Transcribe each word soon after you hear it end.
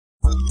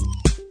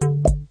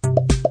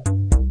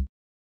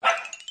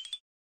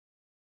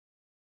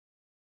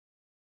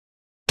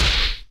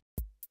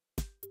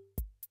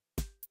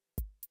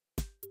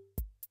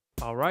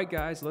All right,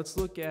 guys, let's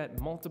look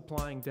at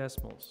multiplying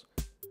decimals.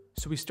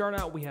 So we start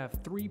out, we have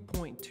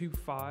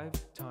 3.25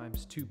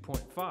 times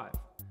 2.5.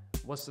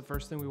 What's the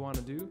first thing we want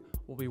to do?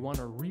 Well, we want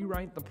to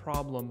rewrite the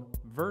problem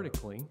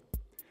vertically.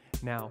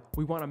 Now,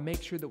 we want to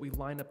make sure that we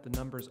line up the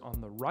numbers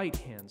on the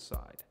right-hand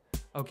side.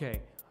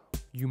 Okay,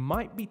 you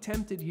might be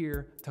tempted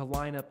here to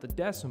line up the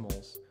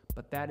decimals,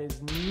 but that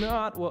is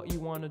not what you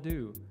want to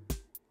do.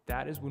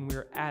 That is when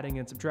we're adding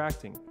and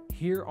subtracting.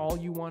 Here, all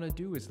you want to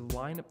do is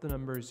line up the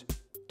numbers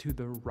to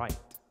the right.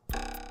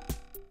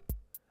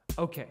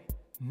 Okay,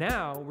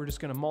 now we're just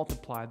going to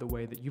multiply the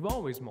way that you've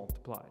always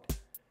multiplied.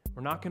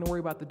 We're not going to worry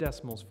about the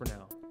decimals for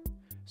now.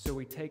 So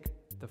we take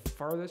the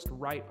farthest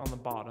right on the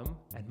bottom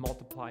and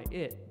multiply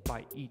it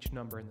by each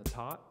number in the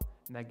top,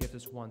 and that gives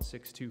us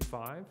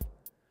 1625.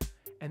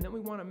 And then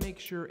we want to make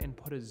sure and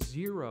put a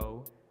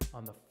 0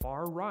 on the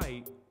far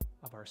right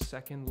of our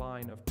second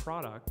line of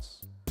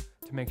products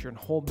to make sure and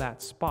hold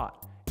that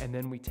spot. And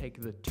then we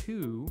take the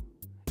 2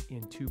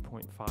 in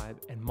 2.5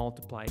 and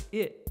multiply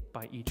it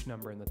by each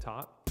number in the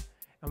top,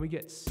 and we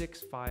get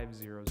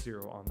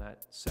 6500 on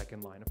that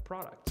second line of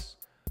products.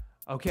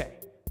 Okay,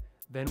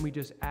 then we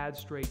just add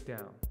straight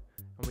down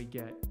and we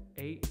get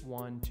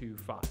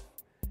 8125.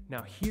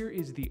 Now here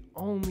is the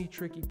only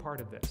tricky part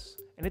of this,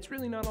 and it's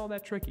really not all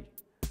that tricky.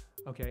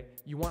 Okay,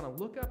 you want to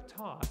look up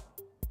top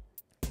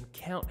and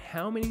count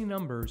how many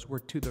numbers were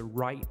to the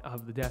right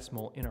of the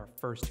decimal in our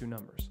first two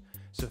numbers.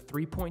 So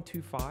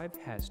 3.25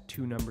 has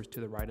two numbers to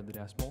the right of the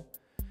decimal,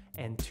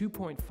 and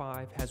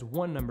 2.5 has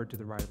one number to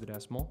the right of the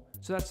decimal,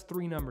 so that's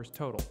three numbers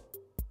total.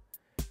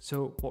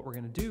 So what we're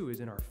going to do is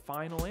in our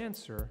final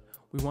answer,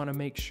 we want to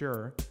make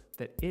sure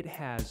that it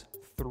has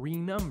three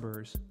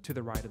numbers to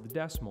the right of the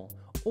decimal,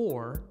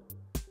 or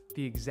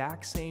the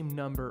exact same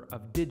number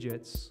of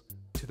digits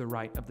to the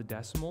right of the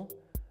decimal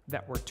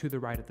that were to the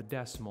right of the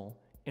decimal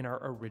in our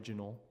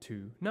original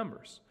two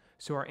numbers.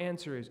 So our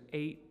answer is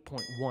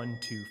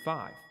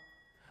 8.125.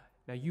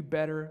 Now you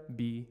better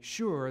be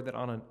sure that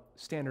on a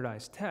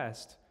standardized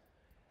test,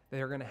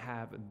 they are going to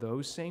have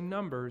those same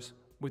numbers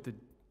with the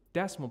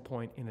decimal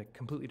point in a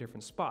completely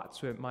different spot.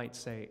 So it might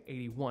say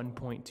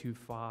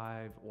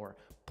 81.25 or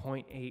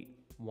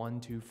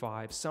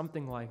 0.8125,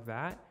 something like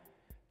that.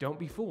 Don't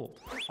be fooled.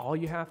 All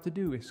you have to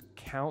do is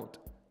count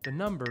the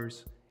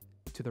numbers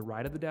to the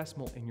right of the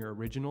decimal in your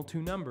original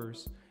two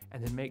numbers,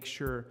 and then make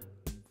sure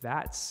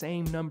that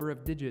same number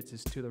of digits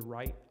is to the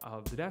right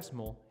of the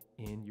decimal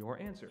in your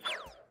answer.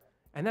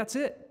 And that's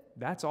it.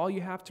 That's all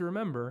you have to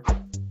remember.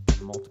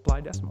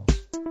 Multiply decimals.